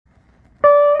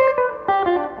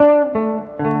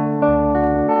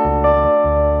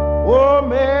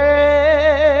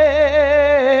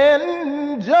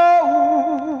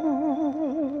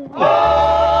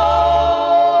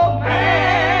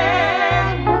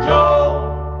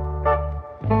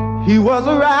He was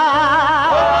a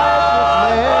righteous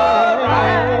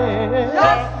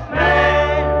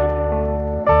man.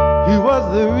 He was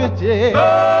the richest.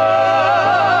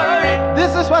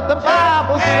 This is what the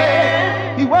Bible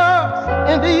says. He was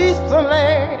in the eastern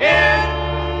land.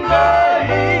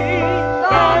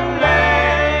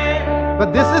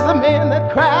 But this is the man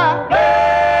that cried.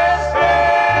 Blessed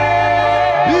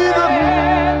be the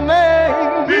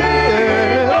name,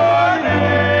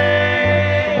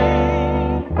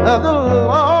 of the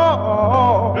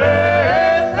Lord.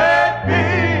 Blessed be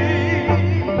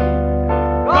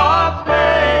God's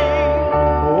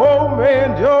name. Oh man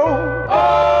Joe.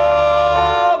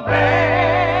 Oh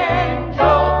man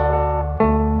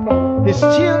Joe. His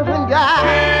children got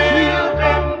killed.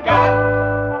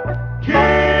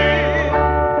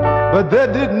 But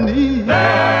that didn't need